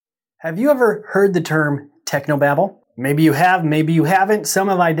Have you ever heard the term technobabble? Maybe you have, maybe you haven't. Some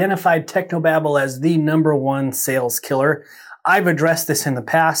have identified technobabble as the number one sales killer. I've addressed this in the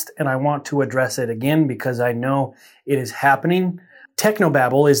past and I want to address it again because I know it is happening.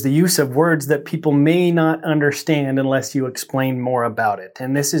 Technobabble is the use of words that people may not understand unless you explain more about it.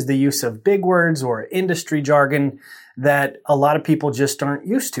 And this is the use of big words or industry jargon that a lot of people just aren't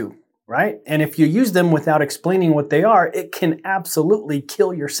used to, right? And if you use them without explaining what they are, it can absolutely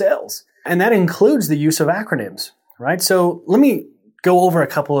kill your sales. And that includes the use of acronyms, right? So let me go over a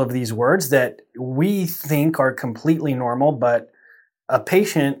couple of these words that we think are completely normal, but a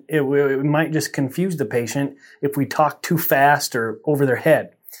patient, it might just confuse the patient if we talk too fast or over their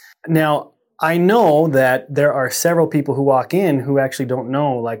head. Now, I know that there are several people who walk in who actually don't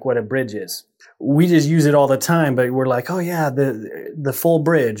know like what a bridge is. We just use it all the time, but we're like, oh yeah, the full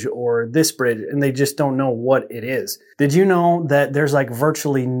bridge or this bridge, and they just don't know what it is. Did you know that there's like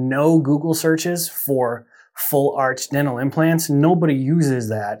virtually no Google searches for full arch dental implants? Nobody uses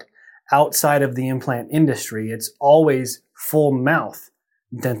that outside of the implant industry. It's always full mouth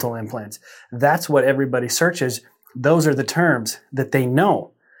dental implants. That's what everybody searches. Those are the terms that they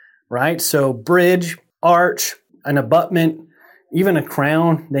know, right? So bridge, arch, an abutment, even a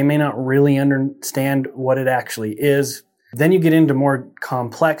crown, they may not really understand what it actually is. Then you get into more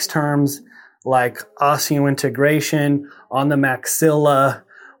complex terms like osseointegration on the maxilla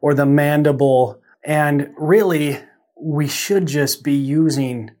or the mandible. And really, we should just be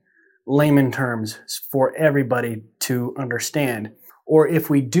using layman terms for everybody to understand. Or if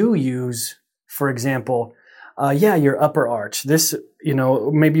we do use, for example, your upper arch. This,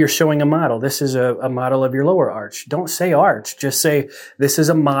 maybe you're showing a model. This is a model of your lower arch. Don't say arch. Just say this is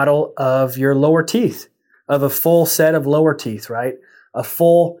a model of your lower teeth, of a full set of lower teeth, right? A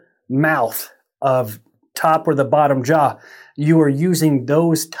full mouth of top or the bottom jaw. You are using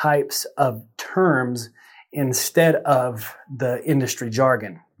those types of terms instead of the industry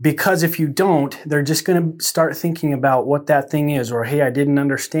jargon. Because if you don't, they're just going to start thinking about what that thing is, or, hey, I didn't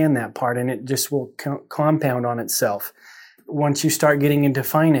understand that part, and it just will compound on itself. Once you start getting into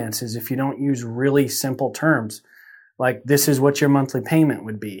finances, if you don't use really simple terms, like this is what your monthly payment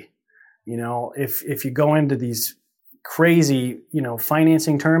would be. If you go into these crazy,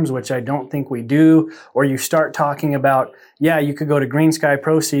 financing terms, which I don't think we do, or you start talking about, you could go to Green Sky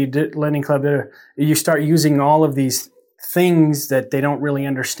Proceed, Lending Club, you start using all of these things that they don't really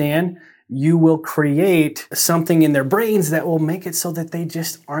understand, you will create something in their brains that will make it so that they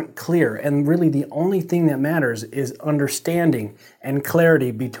just aren't clear. And really the only thing that matters is understanding and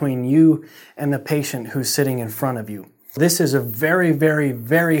clarity between you and the patient who's sitting in front of you. This is a very, very,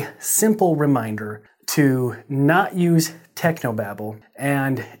 very simple reminder to not use technobabble.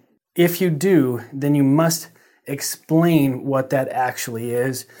 And if you do, then you must explain what that actually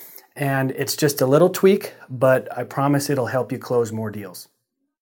is. And it's just a little tweak, but I promise it'll help you close more deals.